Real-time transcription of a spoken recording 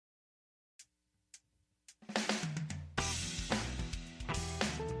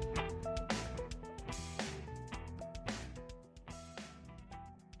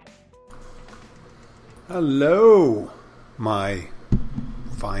Hello, my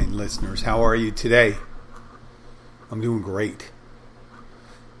fine listeners. How are you today? I'm doing great.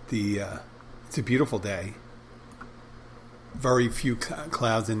 It's a beautiful day. Very few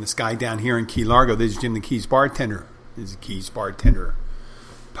clouds in the sky down here in Key Largo. This is Jim the Keys Bartender. This is Keys Bartender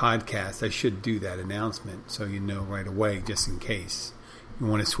podcast. I should do that announcement so you know right away, just in case you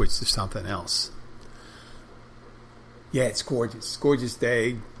want to switch to something else. Yeah, it's gorgeous. Gorgeous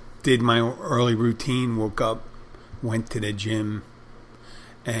day. Did my early routine, woke up, went to the gym,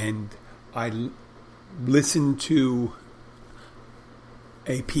 and I listened to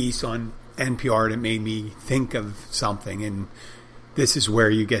a piece on NPR that made me think of something, and this is where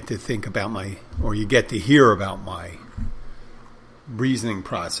you get to think about you get to hear about my reasoning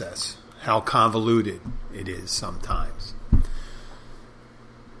process, how convoluted it is sometimes.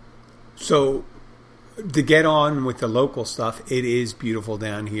 So, to get on with the local stuff, it is beautiful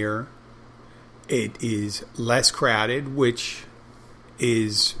down here. It is less crowded, which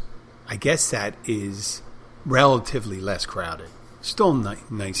is, I guess that is relatively less crowded. Still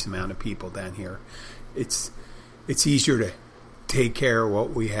nice amount of people down here. It's easier to take care of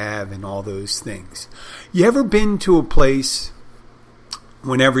what we have and all those things. You ever been to a place,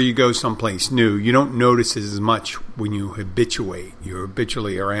 whenever you go someplace new, you don't notice it as much when you habituate. You're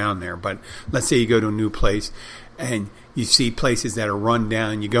habitually around there. But let's say you go to a new place and you see places that are run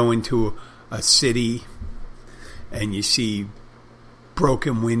down. You go into a city and you see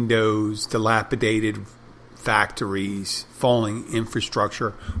broken windows, dilapidated factories, falling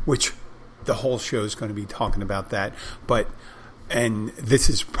infrastructure, which the whole show is going to be talking about that. And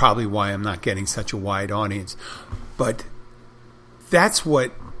this is probably why I'm not getting such a wide audience. But that's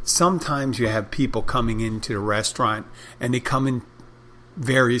what sometimes you have people coming into the restaurant and they come in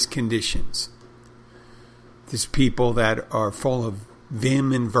various conditions. There's people that are full of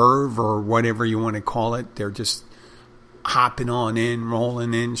vim and verve or whatever you want to call it. They're just hopping on in,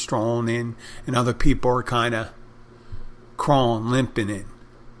 rolling in, strolling in. And other people are kind of crawling, limping in.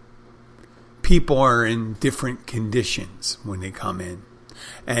 People are in different conditions when they come in.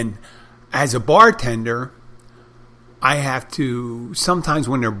 And as a bartender, I have to, sometimes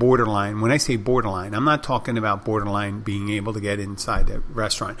when they're borderline, when I say borderline, I'm not talking about borderline being able to get inside the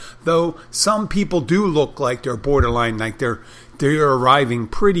restaurant. Though some people do look like they're borderline, like they're arriving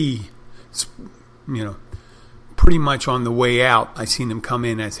pretty much on the way out. I seen them come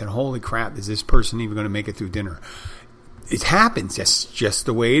in, I said, holy crap, is this person even going to make it through dinner? It happens, that's just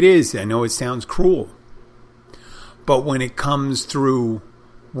the way it is. I know it sounds cruel. But when it comes through,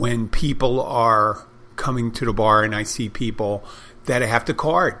 when people are coming to the bar and I see people that have to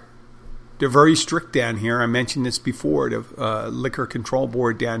card. They're very strict down here. I mentioned this before. The Liquor Control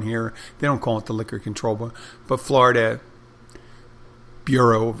Board down here, they don't call it the Liquor Control Board, but Florida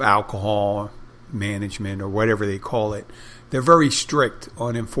Bureau of Alcohol Management or whatever they call it. They're very strict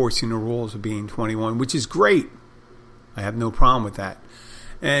on enforcing the rules of being 21, which is great. I have no problem with that.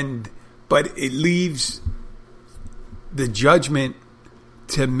 But it leaves the judgment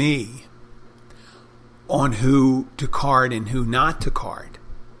to me on who to card and who not to card.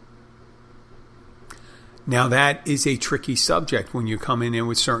 Now that is a tricky subject when you're coming in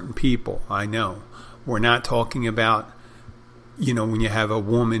with certain people. I know. We're not talking about, when you have a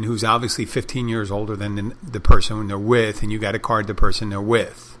woman who's obviously 15 years older than the person they're with, and you got to card the person they're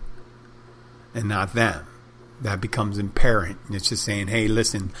with and not them. That becomes apparent. And it's just saying, hey,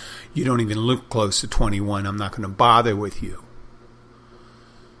 listen, you don't even look close to 21. I'm not going to bother with you.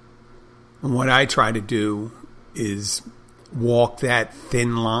 And what I try to do is walk that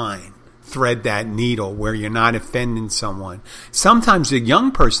thin line, thread that needle where you're not offending someone. Sometimes a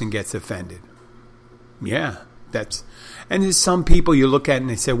young person gets offended. Yeah, and there's some people you look at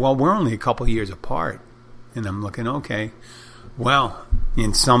and they say, well, we're only a couple of years apart. And I'm looking, okay. Well,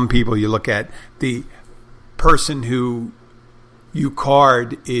 in some people you look at, the person who you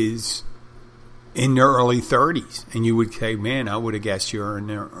card is in their early 30s. And you would say, man, I would have guessed you're in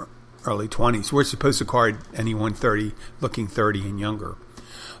their early 20s. We're supposed to card anyone 30, looking 30 and younger.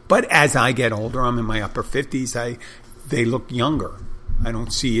 But as I get older, I'm in my upper 50s, they look younger. I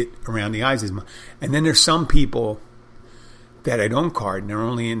don't see it around the eyes as much. And then there's some people that I don't card, and they're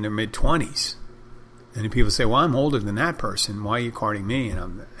only in their mid-20s. And then people say, well, I'm older than that person. Why are you carding me?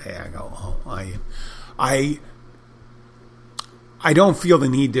 And I go, I don't feel the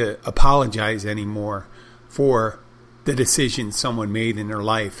need to apologize anymore for the decision someone made in their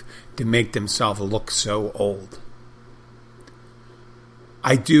life to make themselves look so old.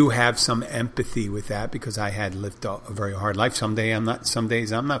 I do have some empathy with that because I had lived a very hard life. Some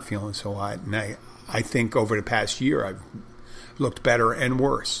days I'm not feeling so hot. And I think over the past year I've looked better and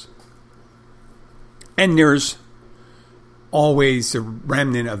worse. And there's always a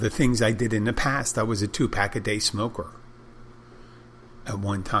remnant of the things I did in the past. I was a 2-pack a day smoker at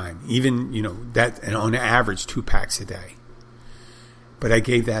one time. Even, that, and on average, 2 packs a day. But I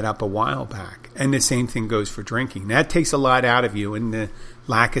gave that up a while back. And the same thing goes for drinking. That takes a lot out of you, and the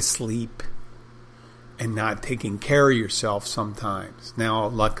lack of sleep and not taking care of yourself sometimes. Now,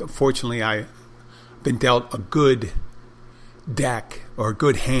 fortunately, I've been dealt a good deck or a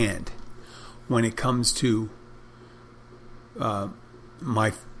good hand when it comes to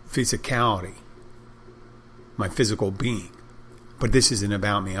my physicality, my physical being. But this isn't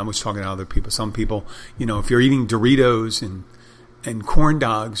about me. I was talking to other people. Some people, if you're eating Doritos and corn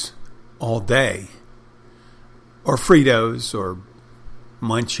dogs all day, or Fritos, or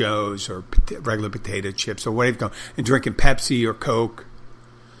Munchos, or regular potato chips, or whatever, and drinking Pepsi or Coke,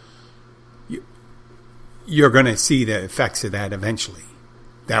 you're going to see the effects of that eventually.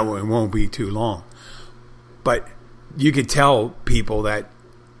 That won't be too long. But you could tell people that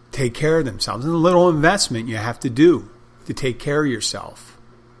take care of themselves. And a little investment you have to do to take care of yourself.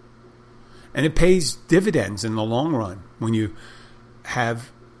 And it pays dividends in the long run when you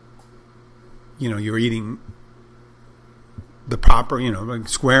have, you're eating the proper, like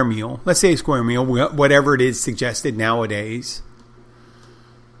square meal. Let's say a square meal, whatever it is suggested nowadays.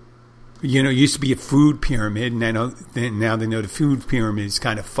 It used to be a food pyramid, and now they know the food pyramid is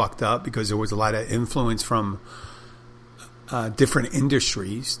kind of fucked up because there was a lot of influence from different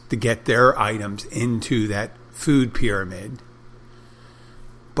industries to get their items into that food pyramid.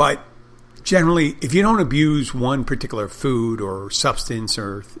 But generally, if you don't abuse one particular food or substance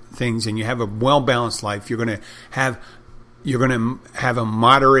or things, and you have a well-balanced life, you're going to have a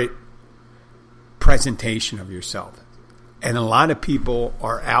moderate presentation of yourself. And a lot of people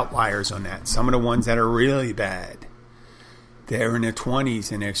are outliers on that. Some of the ones that are really bad, they're in their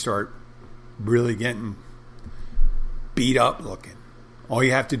 20s and they start really getting beat up looking. All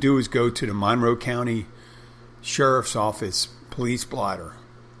you have to do is go to the Monroe County Sheriff's Office police blotter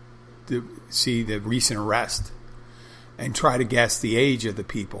to see the recent arrest and try to guess the age of the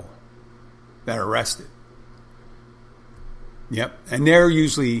people that are arrested. Yep. And they're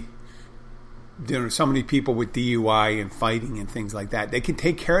usually, so many people with DUI and fighting and things like that, they can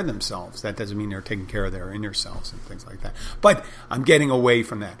take care of themselves. That doesn't mean they're taking care of their inner selves and things like that. But I'm getting away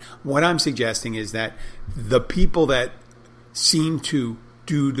from that. What I'm suggesting is that the people that seem to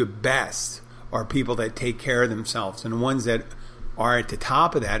do the best are people that take care of themselves. And the ones that are at the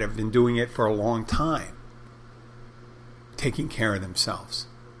top of that have been doing it for a long time, taking care of themselves.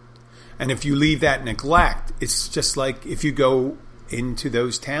 And if you leave that neglect, it's just like if you go into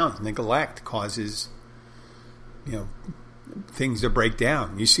those towns, neglect causes, things to break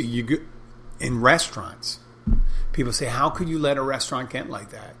down. You see, you go in restaurants, people say, how could you let a restaurant get like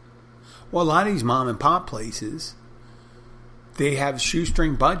that? Well, a lot of these mom and pop places, they have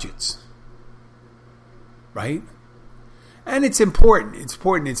shoestring budgets, right? And it's important. It's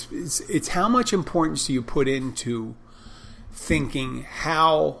important. It's how much importance do you put into thinking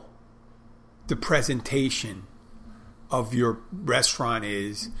how the presentation of your restaurant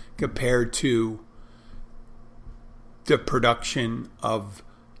is compared to the production of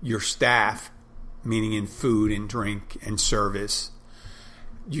your staff, meaning in food and drink and service.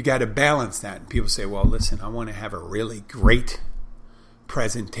 You got to balance that. And people say, well, listen, I want to have a really great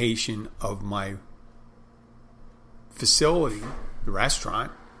presentation of my facility, the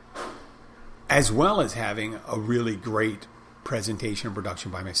restaurant, as well as having a really great presentation and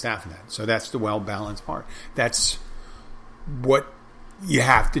production by my staff in that. So that's the well-balanced part. That's what you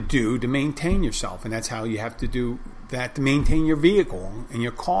have to do to maintain yourself, and that's how you have to do that to maintain your vehicle and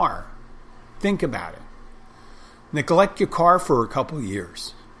your car. Think about it. Neglect your car for a couple of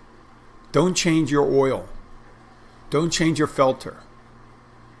years. Don't change your oil. Don't change your filter.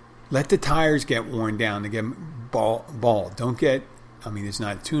 Let the tires get worn down to get bald. Don't get, it's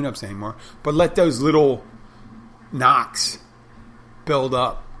not tune-ups anymore, but let those little knocks build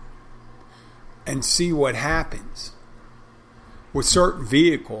up and see what happens. With certain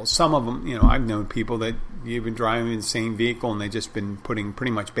vehicles, some of them, I've known people that you've been driving the same vehicle and they've just been putting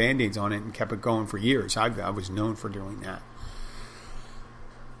pretty much Band-Aids on it and kept it going for years. I was known for doing that.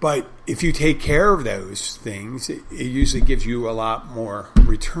 But if you take care of those things, it usually gives you a lot more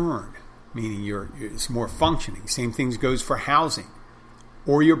return, meaning it's more functioning. Same thing goes for housing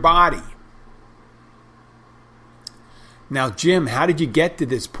or your body. Now, Jim, how did you get to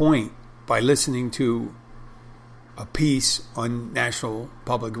this point? By listening to a piece on National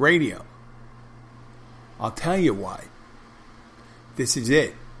Public Radio. I'll tell you why. This is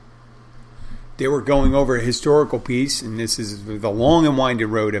it. they were going over a historical piece, and this is the long and winding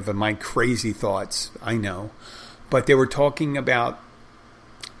road of my crazy thoughts, I know. But they were talking about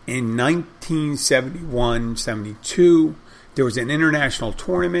in 1971, 72, there was an international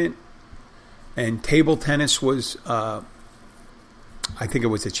tournament, and table tennis was, I think it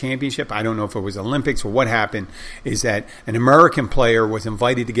was a championship. I don't know if it was Olympics or what happened, is that an American player was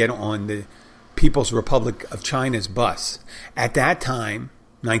invited to get on the People's Republic of China's bus. At that time,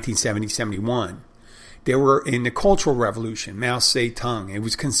 1970, 71, they were in the Cultural Revolution, Mao Zedong. It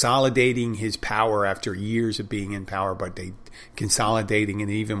was consolidating his power after years of being in power, but they consolidating it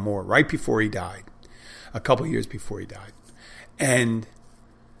even more right before he died, a couple of years before he died. And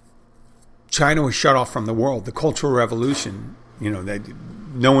China was shut off from the world. The Cultural Revolution, that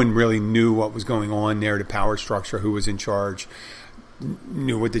no one really knew what was going on there, the power structure, who was in charge,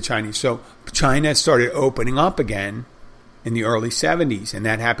 knew what the Chinese. So China started opening up again in the early 70s, and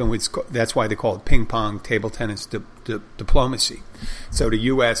that happened with, that's why they call it ping pong table tennis diplomacy. So the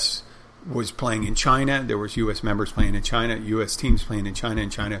U.S. was playing in China, there was U.S. members playing in China, U.S. teams playing in China,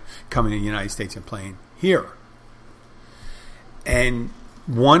 and China coming to the United States and playing here. And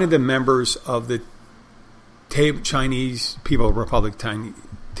one of the members of the Chinese People's Republic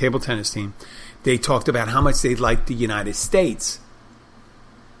table tennis team, they talked about how much they liked the United States.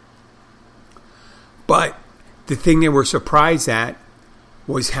 But the thing they were surprised at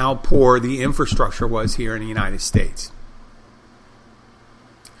was how poor the infrastructure was here in the United States.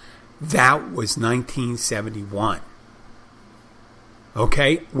 That was 1971.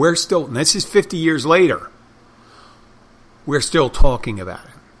 Okay? We're still, and this is 50 years later, we're still talking about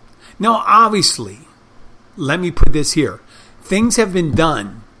it. Now, obviously, let me put this here. Things have been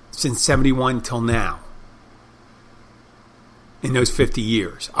done since 71 till now in those 50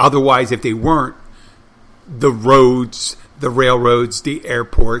 years. Otherwise, if they weren't, the roads, the railroads, the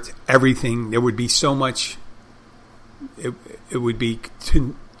airports, everything, there would be so much, it would be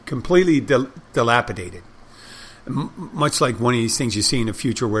completely dilapidated. Much like one of these things you see in the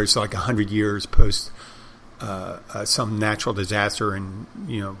future where it's like 100 years post some natural disaster, and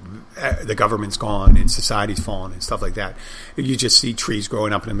the government's gone and society's fallen and stuff like that. You just see trees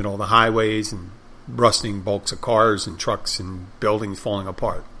growing up in the middle of the highways and rusting bulks of cars and trucks and buildings falling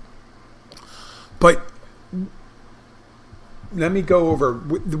apart. But let me go over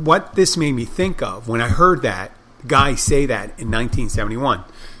what this made me think of when I heard that guy say that in 1971.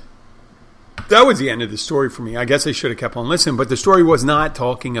 That was the end of the story for me. I guess I should have kept on listening, but the story was not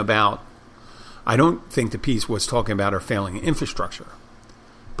talking about, I don't think the piece was talking about our failing infrastructure,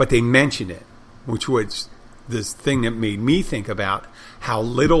 but they mentioned it, which was this thing that made me think about how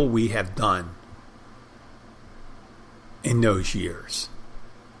little we have done in those years.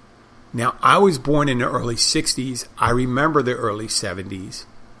 Now, I was born in the early 60s. I remember the early 70s.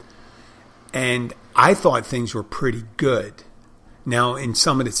 And I thought things were pretty good. Now, in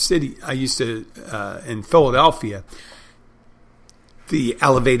some of the city, I used to, in Philadelphia, the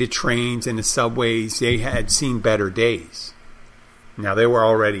elevated trains and the subways, they had seen better days. Now, they were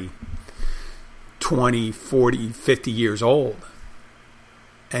already 20, 40, 50 years old.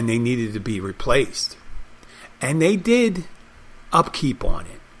 And they needed to be replaced. And they did upkeep on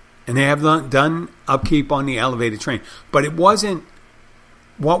it. And they have done upkeep on the elevated train. But it wasn't,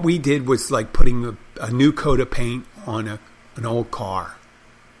 what we did was like putting a new coat of paint on an old car.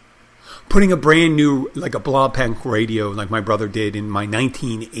 Putting a brand new, like a Blaupunkt radio, like my brother did in my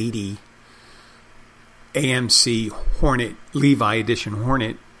 1980 AMC Hornet, Levi Edition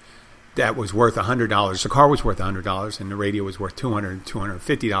Hornet, that was worth $100. The car was worth $100, and the radio was worth $200,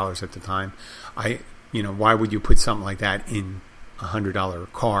 $250 at the time. Why would you put something like that in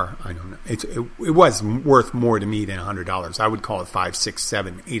 $100 car? I don't know. It was worth more to me than $100. I would call it $500,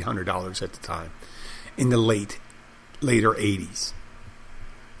 $600, $700, $800 at the time, in the later 80s,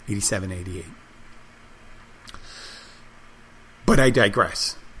 87, 88. But I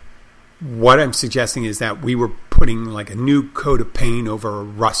digress. What I'm suggesting is that we were putting like a new coat of paint over a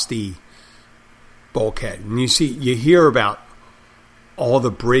rusty bulkhead, and you hear about all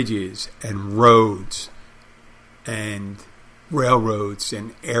the bridges and roads and railroads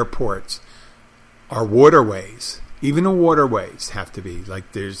and airports, our waterways. Even the waterways have to be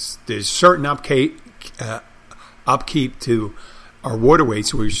like there's certain upkeep to our waterways,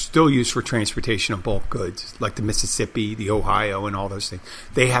 so we're still used for transportation of bulk goods, like the Mississippi, the Ohio, and all those things.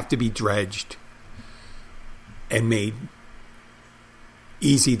 They have to be dredged and made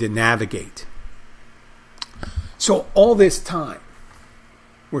easy to navigate. So all this time,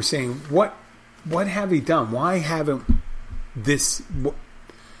 we're saying, what have we done? Why haven't this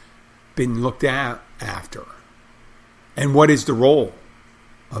been looked at after? And what is the role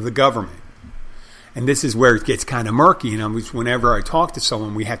of the government? and this is where it gets kind of murky. You know, whenever I talk to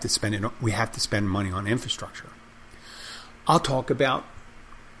someone, we have to spend money on infrastructure. I'll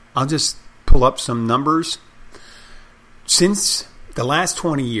just pull up some numbers. Since the last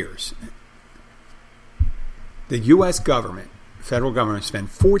 20 years, the U.S. government, federal government, spent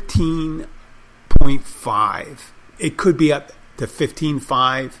 14.5. It could be up to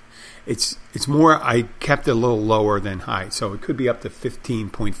 15.5. It's more. I kept it a little lower than high, so it could be up to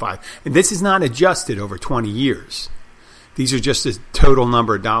 15.5. And this is not adjusted over 20 years. These are just the total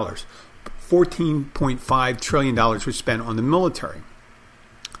number of dollars. $14.5 trillion was spent on the military.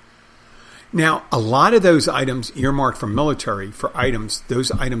 Now, a lot of those items earmarked for military,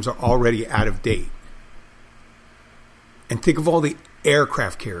 those items are already out of date. And think of all the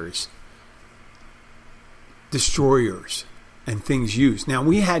aircraft carriers, destroyers, and things used. Now,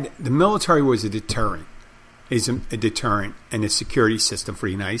 the military was a deterrent, and a security system for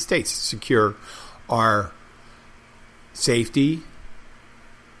the United States to secure our safety,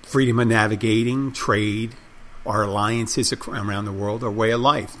 freedom of navigating, trade, our alliances around the world, our way of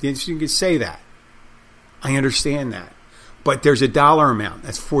life. You can say that. I understand that. But there's a dollar amount.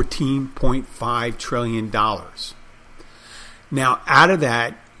 That's $14.5 trillion. Now, out of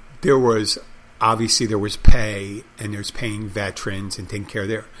that, there was pay, and there's paying veterans and taking care of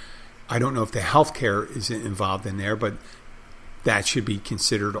their. I don't know if the health care is involved in there, but that should be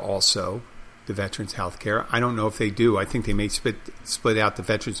considered also, the veterans' health care. I don't know if they do. I think they may split out the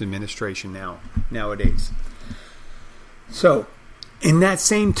Veterans Administration nowadays. So, in that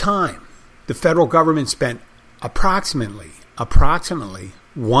same time, the federal government spent approximately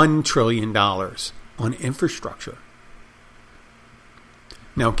 $1 trillion on infrastructure.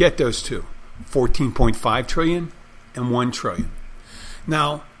 Now, get those two. 14.5 trillion and 1 trillion.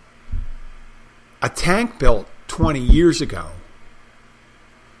 Now, a tank built 20 years ago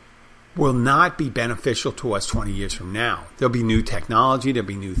will not be beneficial to us 20 years from now. There'll be new technology, there'll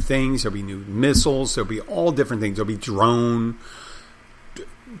be new things, there'll be new missiles, there'll be all different things. There'll be drone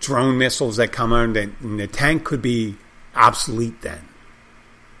missiles that come on, and the tank could be obsolete then,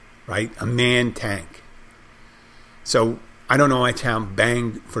 right? A manned tank. So I don't know how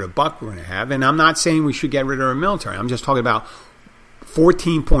bang for the buck we're going to have, and I'm not saying we should get rid of our military. I'm just talking about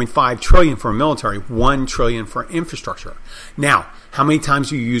 $14.5 trillion for military, $1 trillion for infrastructure. Now, how many times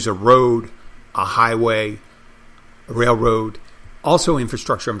do you use a road, a highway, a railroad? Also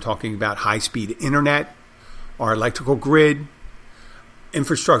infrastructure, I'm talking about high-speed internet, our electrical grid.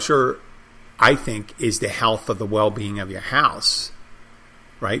 Infrastructure, I think, is the health of the well-being of your house,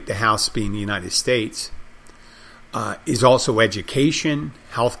 right? The house being the United States. Is also education,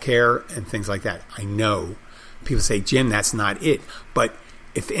 healthcare, and things like that. I know people say, Jim, that's not it. But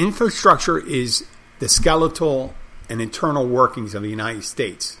if infrastructure is the skeletal and internal workings of the United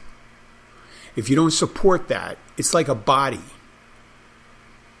States, if you don't support that, it's like a body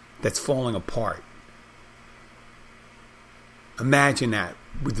that's falling apart. Imagine that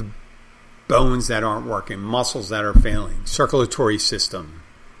with the bones that aren't working, muscles that are failing. Circulatory system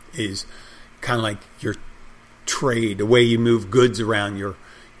is kind of like your trade, the way you move goods around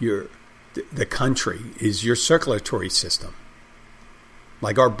the country is your circulatory system,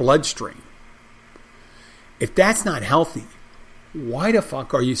 like our bloodstream. If that's not healthy, why the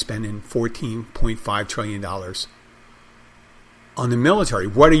fuck are you spending $14.5 trillion on the military?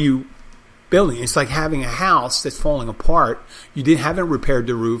 What are you building? It's like having a house that's falling apart. You haven't repaired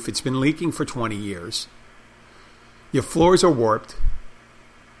the roof. It's been leaking for 20 years. Your floors are warped.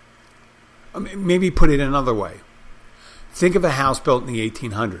 Maybe put it another way. Think of a house built in the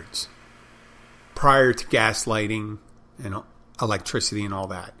 1800s, prior to gas lighting and electricity and all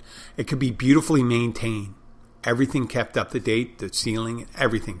that. It could be beautifully maintained. Everything kept up to date, the ceiling,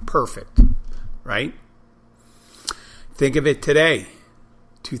 everything perfect, right? Think of it today,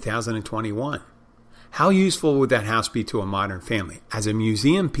 2021. How useful would that house be to a modern family? As a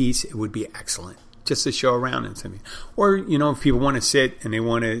museum piece, it would be excellent. Just to show around and something. Or, if people want to sit and they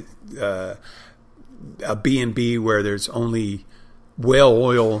want a B&B where there's only whale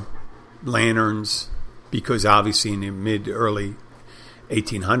oil lanterns, because obviously in the early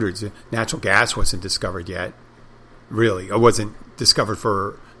 1800s, natural gas wasn't discovered yet. Really, it wasn't discovered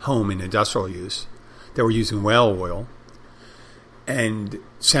for home and industrial use. They were using whale oil, and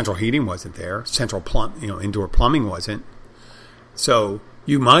central heating wasn't there. Indoor plumbing wasn't. So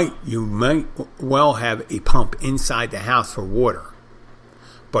you might well have a pump inside the house for water,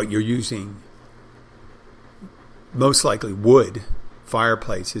 but you're using most likely wood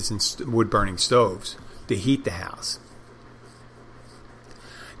fireplaces and wood-burning stoves to heat the house.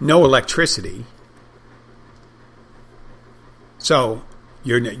 No electricity. So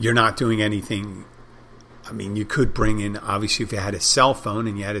you're not doing anything I mean, you could bring in, obviously, if you had a cell phone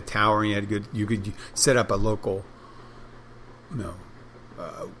and you had a tower and you could set up a local,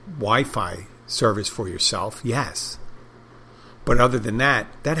 Wi-Fi service for yourself. Yes. But other than that,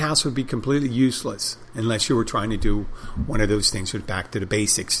 that house would be completely useless unless you were trying to do one of those things with back to the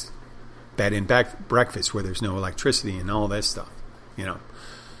basics, bed and breakfast, where there's no electricity and all that stuff,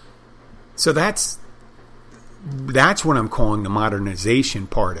 So that's what I'm calling the modernization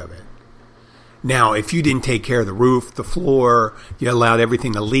part of it. Now, if you didn't take care of the roof, the floor, you allowed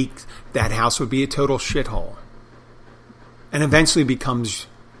everything to leak, that house would be a total shithole. And eventually becomes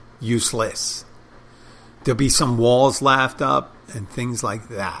useless. There'll be some walls left up and things like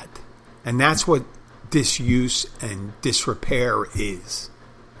that. And that's what disuse and disrepair is.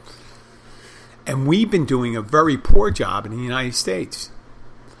 And we've been doing a very poor job in the United States.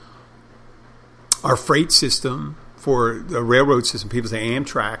 Our freight system for the railroad system, people say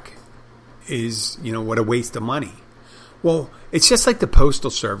Amtrak, is, what a waste of money. Well, it's just like the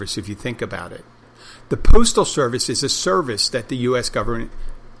Postal Service if you think about it. The Postal Service is a service that the U.S. government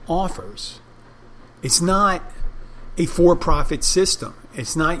offers. It's not a for-profit system.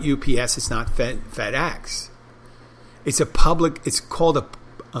 It's not UPS. It's not FedEx. It's called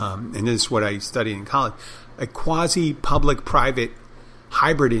and this is what I studied in college, a quasi-public-private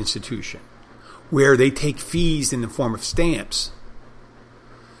hybrid institution where they take fees in the form of stamps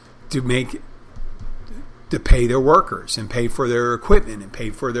to pay their workers and pay for their equipment and pay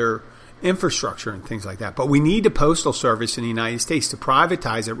for their infrastructure and things like that. But we need the Postal Service in the United States to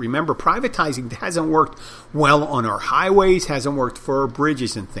privatize it. Remember, privatizing hasn't worked well on our highways, hasn't worked for our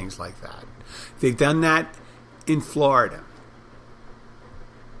bridges and things like that. They've done that in Florida,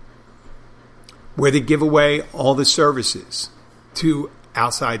 where they give away all the services to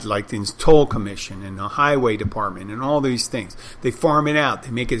outside, like the toll commission and the highway department and all these things. They farm it out.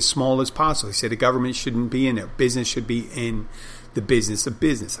 They make it as small as possible. They say the government shouldn't be in there. Business should be in the business of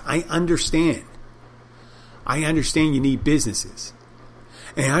business. I understand. You need businesses.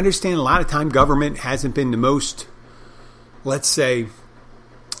 And I understand a lot of time government hasn't been the most, let's say,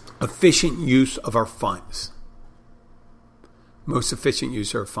 efficient use of our funds. Most efficient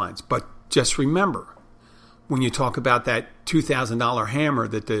use of our funds. But just remember, when you talk about that $2,000 hammer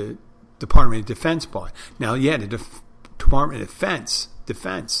that the Department of Defense bought. Now, the Department of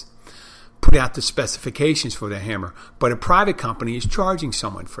Defense put out the specifications for the hammer, but a private company is charging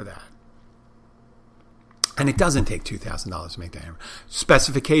someone for that. And it doesn't take $2,000 to make the hammer.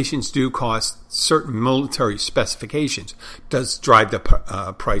 Specifications do cost, certain military specifications does drive the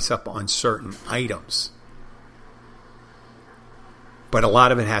price up on certain items. But a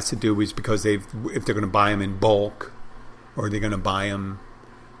lot of it has to do is because if they're going to buy them in bulk, or they're going to buy them,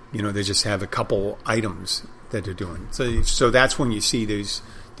 they just have a couple items that they're doing. So that's when you see these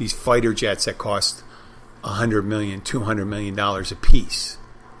fighter jets that cost $100 million, $200 million a piece.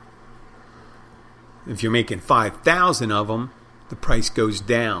 If you're making 5,000 of them, the price goes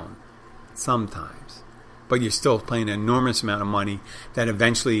down sometimes. But you're still paying an enormous amount of money that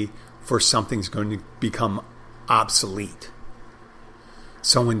eventually for something's going to become obsolete.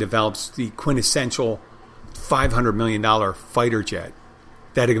 Someone develops the quintessential $500 million fighter jet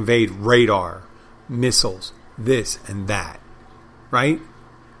that evade radar, missiles, this and that, right?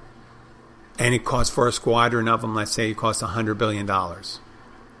 And it costs for a squadron of them, let's say it costs $100 billion.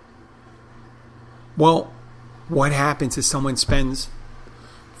 Well, what happens if someone spends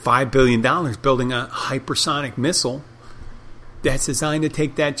 $5 billion building a hypersonic missile that's designed to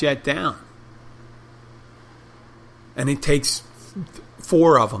take that jet down? And it takes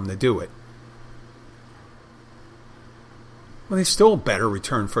 4 of them to do it. Well, there's still a better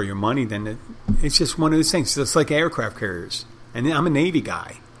return for your money than it's just one of those things. It's like aircraft carriers. And I'm a Navy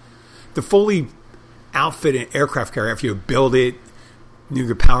guy. The fully outfitted aircraft carrier, if you build it,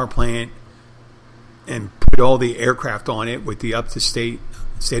 nuclear power plant, and put all the aircraft on it with the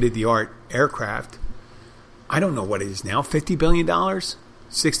state-of-the-art aircraft, I don't know what it is now, $50 billion?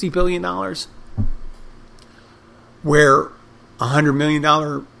 $60 billion? Where a $100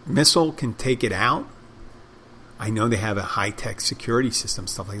 million missile can take it out. I know they have a high-tech security system,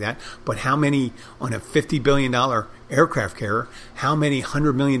 stuff like that. But how many, on a $50 billion aircraft carrier, how many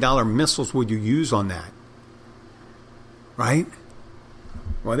 $100 million missiles would you use on that? Right?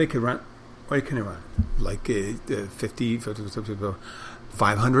 Well, they could run. What can they run? Like 50,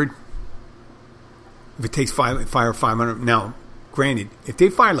 500? If it takes fire 500. Now, granted, if they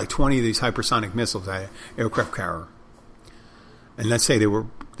fired like 20 of these hypersonic missiles at an aircraft carrier, and let's say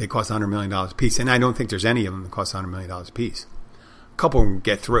they cost $100 million a piece, and I don't think there's any of them that cost $100 million a piece. A couple of them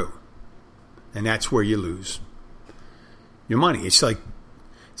get through, and that's where you lose your money. It's like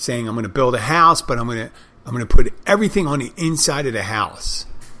saying I'm going to build a house, but I'm going to put everything on the inside of the house.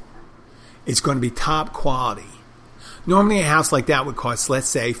 It's going to be top quality. Normally a house like that would cost, let's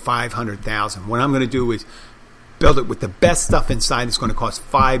say, $500,000. What I'm going to do is build it with the best stuff inside. It's going to cost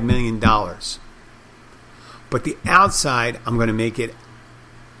 $5 million. But the outside, I'm going to make it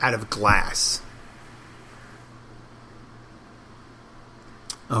out of glass.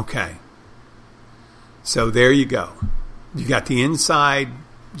 Okay. So there you go. You got the inside,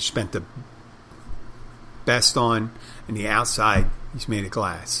 you spent the best on, and the outside, you made of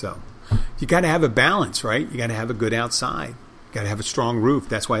glass. So you got to have a balance, right? You got to have a good outside. You got to have a strong roof.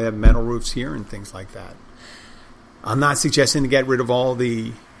 That's why I have metal roofs here and things like that. I'm not suggesting to get rid of all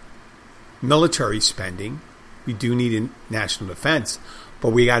the military spending. We do need a national defense, but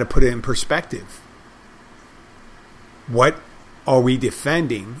we got to put it in perspective. What are we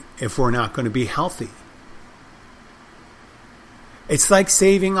defending if we're not going to be healthy? It's like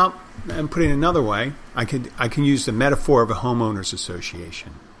saving up, and put it another way, I can use the metaphor of a homeowners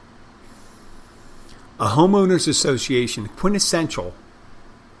association. A homeowners association, a quintessential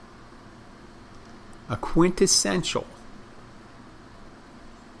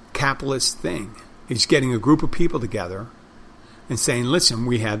capitalist thing is getting a group of people together and saying, listen,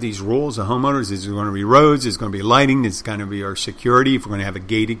 we have these rules of homeowners. This is going to be roads. This is going to be lighting. This is going to be our security. If we're going to have a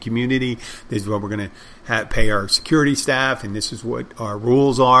gated community, this is what we're going to pay our security staff. And this is what our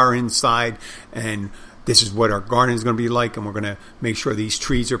rules are inside. And this is what our garden is going to be like. And we're going to make sure these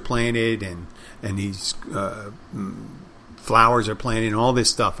trees are planted and these flowers are planted and all this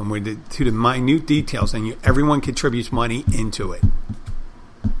stuff. And we're to the minute details. And everyone contributes money into it.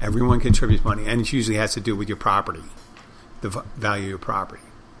 Everyone contributes money. And it usually has to do with your property. The value of your property.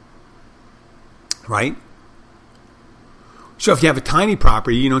 Right? So if you have a tiny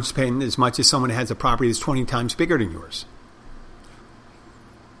property, you don't spend as much as someone that has a property that's 20 times bigger than yours.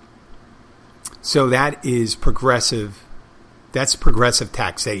 So that is progressive. That's progressive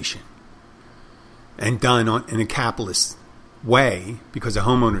taxation. And done in a capitalist way, because a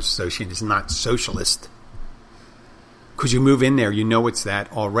homeowners association is not socialist. Because you move in there, you know it's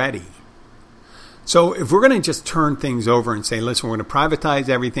that already. So if we're going to just turn things over and say, listen, we're going to privatize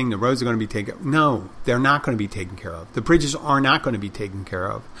everything, the roads are going to be taken, no, they're not going to be taken care of. The bridges are not going to be taken care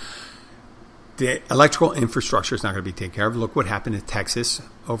of. The electrical infrastructure is not going to be taken care of. Look what happened in Texas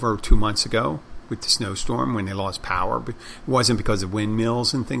over 2 months ago with the snowstorm when they lost power. It wasn't because of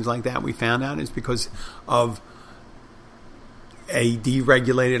windmills and things like that we found out. It's because of a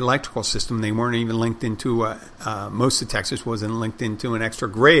deregulated electrical system. They weren't even linked into most of Texas wasn't linked into an extra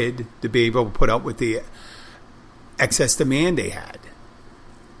grid to be able to put up with the excess demand they had.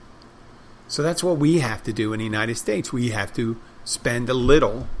 So that's what we have to do in the United States. We have to spend a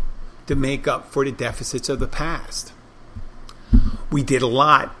little to make up for the deficits of the past. We did a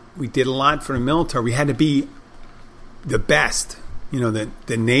lot. We did a lot for the military. We had to be the best. You know,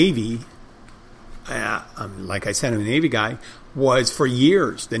 the Navy, like I said, I'm a Navy guy, was for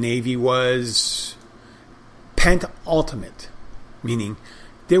years, the Navy was penultimate, meaning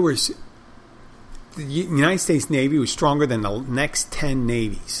the United States Navy was stronger than the next 10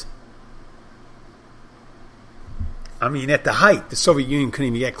 navies. I mean, at the height, the Soviet Union couldn't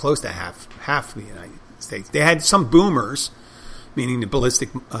even get close to half the United States. They had some boomers, meaning the ballistic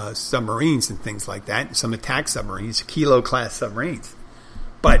submarines and things like that, some attack submarines, kilo-class submarines.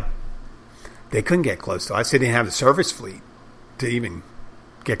 But they couldn't get close to us. They didn't have a surface fleet to even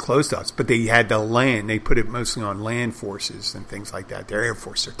get close to us. But they had the land. They put it mostly on land forces and things like that. Their air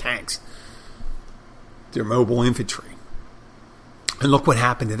force, their tanks, their mobile infantry. And look what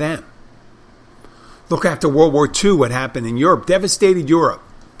happened to them. Look after World War II, what happened in Europe. Devastated Europe.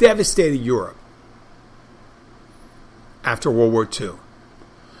 After World War II.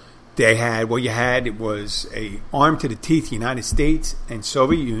 They had, what you had, it was a arm to the teeth United States and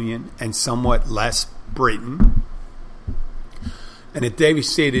Soviet Union and somewhat less Britain. And it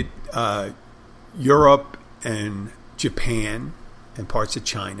devastated Europe and Japan and parts of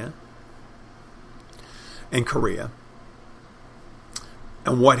China and Korea.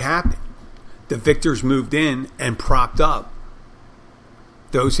 And what happened? The victors moved in and propped up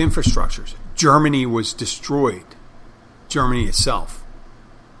those infrastructures. Germany was destroyed. Germany itself.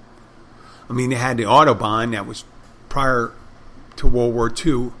 I mean, they had the Autobahn that was prior to World War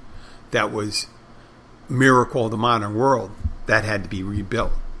II that was miracle of the modern world. That had to be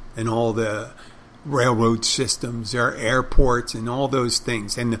rebuilt. And all the railroad systems, their airports, and all those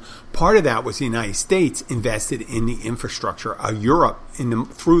things. And part of that was the United States invested in the infrastructure of Europe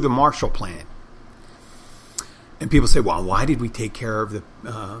through the Marshall Plan. And people say, well, why did we take care of the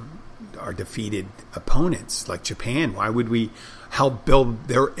our defeated opponents like Japan? Why would we help build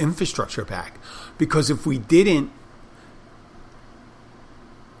their infrastructure back? Because if we didn't,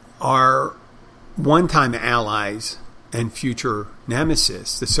 our one-time allies and future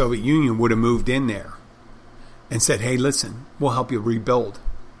nemesis, the Soviet Union, would have moved in there and said, hey, listen, we'll help you rebuild.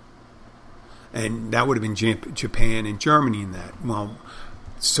 And that would have been Japan and Germany in that. Well,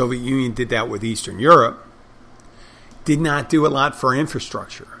 Soviet Union did that with Eastern Europe. Did not do a lot for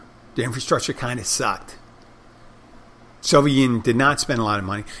infrastructure. The infrastructure kind of sucked. Soviet Union did not spend a lot of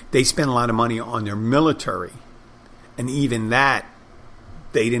money. They spent a lot of money on their military. And even that,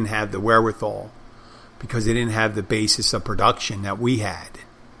 they didn't have the wherewithal because they didn't have the basis of production that we had.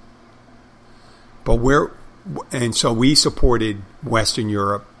 And so we supported Western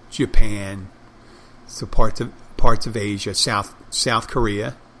Europe, Japan, so parts of Asia, South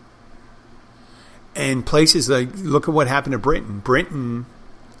Korea, and places like, look at what happened to Britain. Britain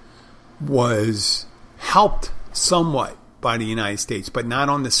was helped somewhat by the United States, but not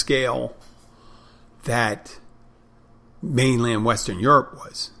on the scale that mainland Western Europe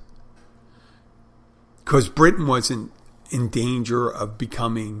was. Because Britain wasn't in danger of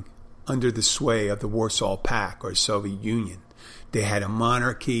becoming under the sway of the Warsaw Pact or Soviet Union. They had a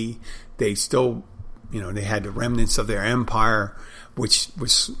monarchy. They still, they had the remnants of their empire, which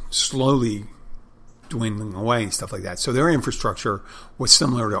was slowly dwindling away and stuff like that. So their infrastructure was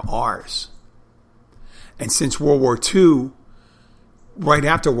similar to ours. And since World War II, right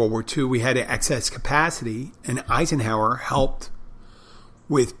after World War II, we had excess capacity, and Eisenhower helped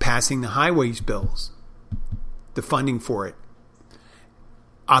with passing the highways bills, the funding for it,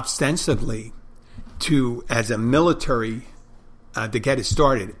 ostensibly as a military, to get it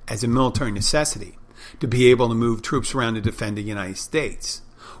started as a military necessity, to be able to move troops around to defend the United States.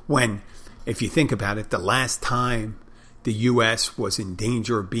 When, if you think about it, the last time the U.S. was in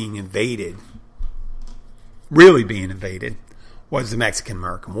danger of being invaded, really being invaded, was the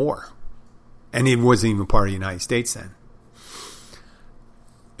Mexican-American War. And it wasn't even part of the United States then.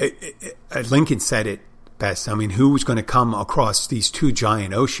 Lincoln said it best. I mean, who was going to come across these two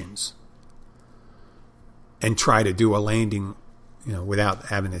giant oceans and try to do a landing, without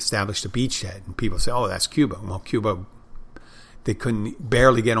having established a beachhead? And people say, oh, that's Cuba. Well, Cuba, they couldn't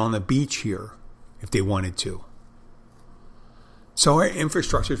barely get on the beach here if they wanted to. So our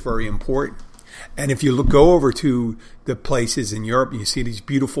infrastructure is very important. And if you go over to the places in Europe, you see these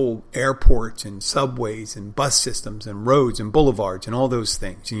beautiful airports and subways and bus systems and roads and boulevards and all those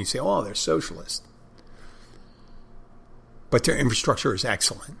things. And you say, oh, they're socialist. But their infrastructure is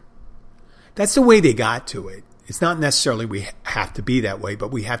excellent. That's the way they got to it. It's not necessarily we have to be that way,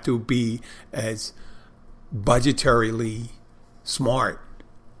 but we have to be as budgetarily smart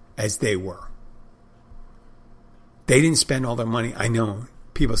as they were. They didn't spend all their money. I know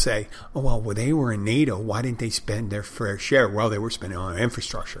people say, oh, well, they were in NATO. Why didn't they spend their fair share? Well, they were spending on their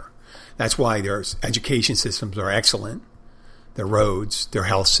infrastructure. That's why their education systems are excellent. Their roads, their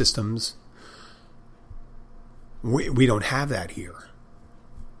health systems. We don't have that here.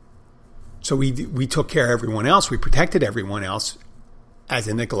 So we took care of everyone else. We protected everyone else as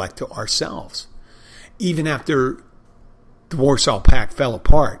a neglect to ourselves. Even after the Warsaw Pact fell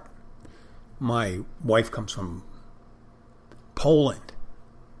apart, my wife comes from Poland.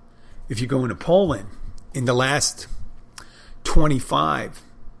 If you go into Poland, in the last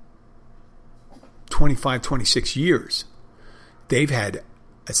 26 years, they've had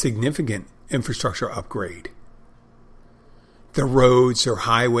a significant infrastructure upgrade. Their roads, their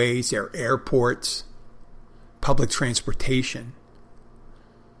highways, their airports, public transportation.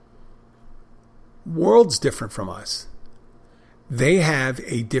 World's different from us. They have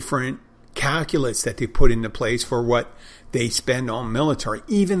a different calculus that they put into place for what they spend on military,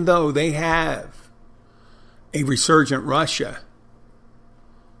 even though they have a resurgent Russia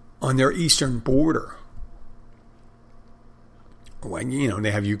on their eastern border. When,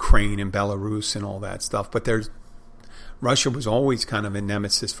 they have Ukraine and Belarus and all that stuff, but Russia was always kind of a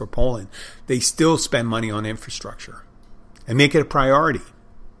nemesis for Poland. They still spend money on infrastructure and make it a priority.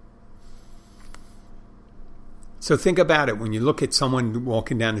 So think about it. When you look at someone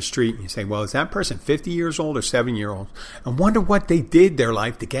walking down the street and you say, well, is that person 50 years old or 7-year-old? And wonder what they did their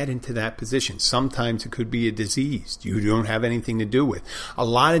life to get into that position. Sometimes it could be a disease you don't have anything to do with. A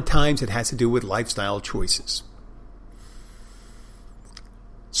lot of times it has to do with lifestyle choices.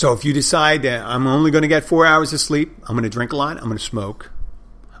 So if you decide that I'm only going to get 4 hours of sleep, I'm going to drink a lot, I'm going to smoke,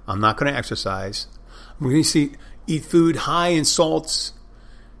 I'm not going to exercise, I'm going to eat food high in salts,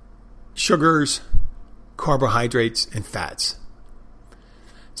 sugars, carbohydrates, and fats.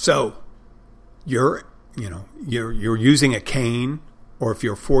 So you're using a cane or if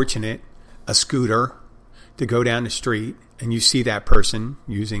you're fortunate, a scooter to go down the street and you see that person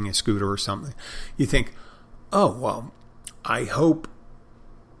using a scooter or something, you think, oh, well, I hope.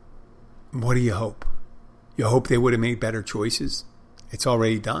 What do you hope? You hope they would have made better choices? It's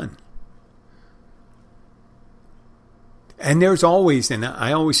already done. And there's always, and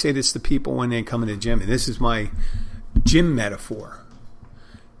I always say this to people when they come in the gym, and this is my gym metaphor.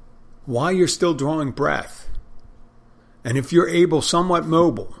 While you're still drawing breath, and if you're able, somewhat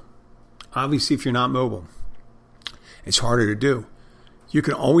mobile, obviously if you're not mobile, it's harder to do. You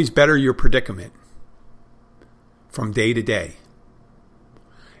can always better your predicament from day to day.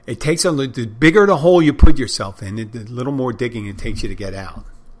 It takes the bigger the hole you put yourself in, the little more digging it takes you to get out.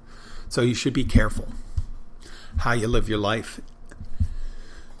 So you should be careful how you live your life,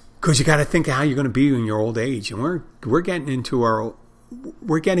 because you got to think of how you're going to be in your old age, and we're getting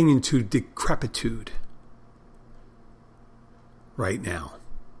into decrepitude right now,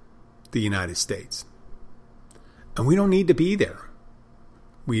 the United States, and we don't need to be there.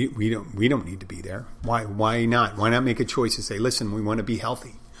 We don't need to be there. Why not? Why not make a choice and say, listen, we want to be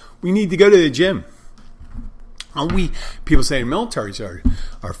healthy. We need to go to the gym. People say militaries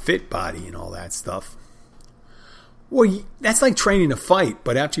are fit body and all that stuff. Well, that's like training to fight,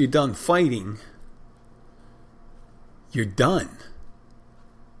 but after you're done fighting, you're done.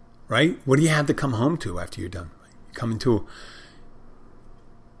 Right? What do you have to come home to after you're done? You come into,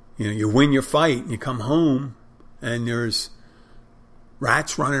 you win your fight and you come home and there's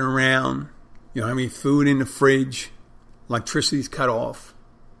rats running around. You don't have any food in the fridge. Electricity's cut off.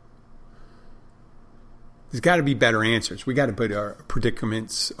 There's got to be better answers. We got to put our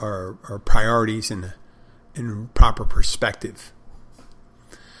predicaments, our priorities in proper perspective.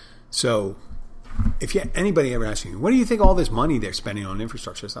 So, if anybody ever asks me, what do you think all this money they're spending on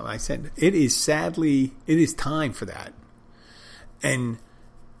infrastructure stuff? I said, it is time for that. And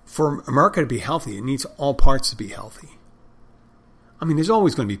for America to be healthy, it needs all parts to be healthy. I mean, there's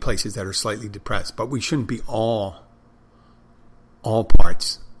always going to be places that are slightly depressed, but we shouldn't be all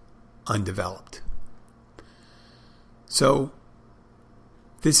parts undeveloped. So,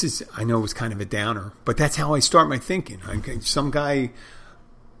 I know it was kind of a downer, but that's how I start my thinking. Some guy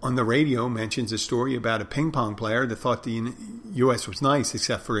on the radio mentions a story about a ping pong player that thought the U.S. was nice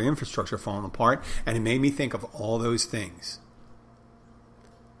except for the infrastructure falling apart, and it made me think of all those things.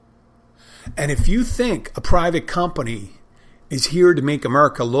 And if you think a private company is here to make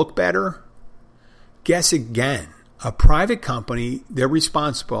America look better, guess again. A private company, their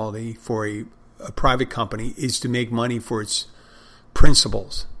responsibility for a private company is to make money for its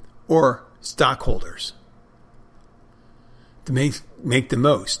principals or stockholders, to make the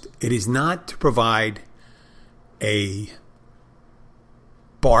most. It is not to provide a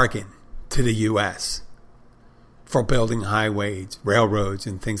bargain to the U.S. for building highways, railroads,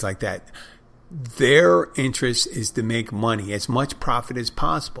 and things like that. Their interest is to make money, as much profit as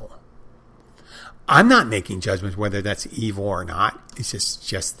possible. I'm not making judgments whether that's evil or not. It's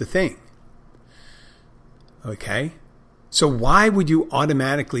just the thing. Okay? So why would you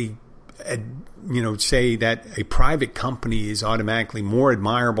automatically, say that a private company is automatically more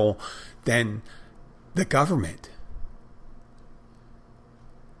admirable than the government?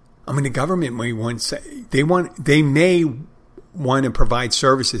 I mean, the government may they may want to provide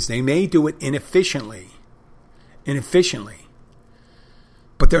services. They may do it inefficiently,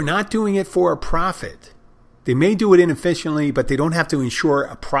 but they're not doing it for a profit. They may do it inefficiently, but they don't have to ensure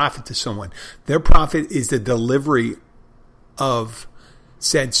a profit to someone. Their profit is the delivery of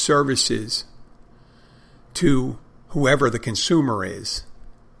said services to whoever the consumer is.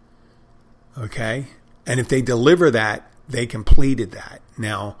 Okay? And if they deliver that, they completed that.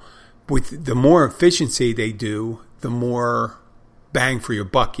 Now, with the more efficiency they do, the more bang for your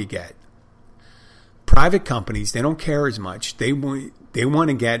buck you get. Private companies, they don't care as much. They want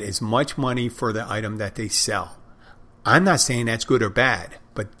to get as much money for the item that they sell. I'm not saying that's good or bad,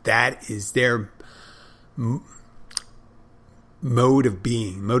 but that is their mode of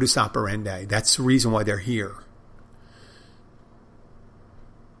being, modus operandi. That's the reason why they're here.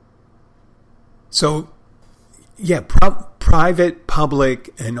 So, yeah, private,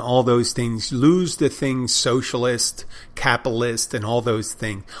 public, and all those things. Lose the things socialist, capitalist, and all those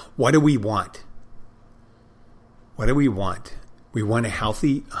things. What do we want? What do we want? We want a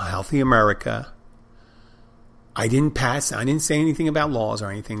healthy America. I didn't say anything about laws or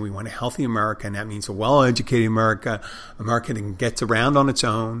anything. We want a healthy America, and that means a well-educated America that gets around on its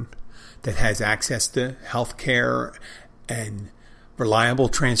own, that has access to health care and reliable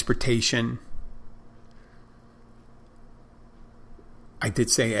transportation. I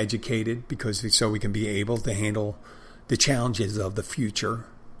did say educated so we can be able to handle the challenges of the future.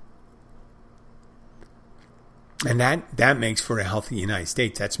 And that makes for a healthy United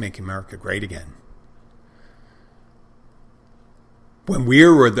States. That's making America great again. When we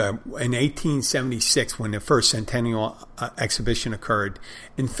were in 1876, when the first centennial exhibition occurred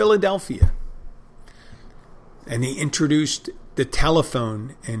in Philadelphia, and they introduced the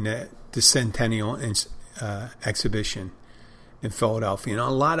telephone in the centennial exhibition in Philadelphia, and a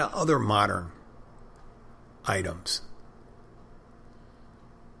lot of other modern items.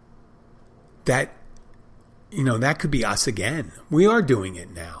 That could be us again. We are doing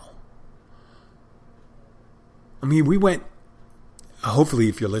it now. I mean, we went, hopefully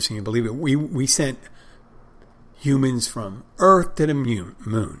if you're listening, you believe it, we sent humans from Earth to the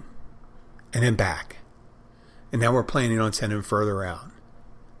moon and then back. And now we're planning on sending them further out.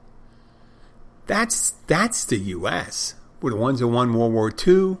 That's the U.S. We're the ones that won World War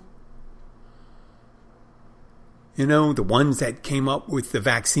II. The ones that came up with the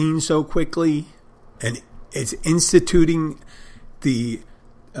vaccine so quickly. And it's instituting the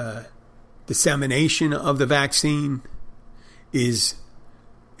dissemination of the vaccine is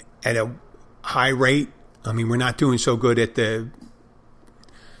at a high rate. I mean, we're not doing so good at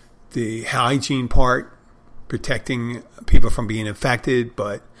the hygiene part, protecting people from being infected,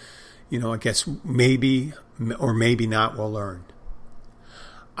 but, I guess maybe or maybe not, we'll learn.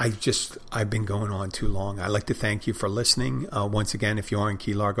 I've been going on too long. I'd like to thank you for listening. Once again, if you are in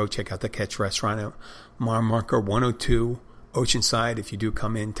Key Largo, check out the Catch Restaurant at Mile Marker 102 Oceanside. If you do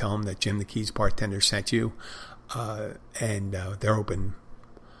come in, tell them that Jim the Keys bartender sent you. And they're open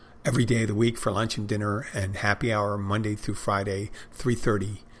every day of the week for lunch and dinner and happy hour Monday through Friday,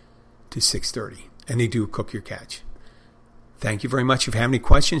 3:30 to 6:30. And they do cook your catch. Thank you very much. If you have any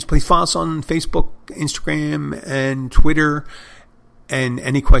questions, please follow us on Facebook, Instagram, and Twitter. And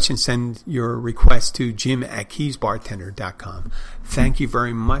any questions, send your request to jim@keysbartender.com. Thank you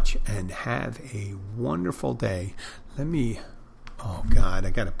very much and have a wonderful day. Oh God, I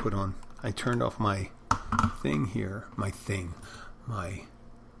got to put on, I turned off my thing here, my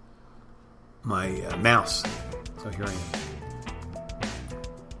mouse. So here I am.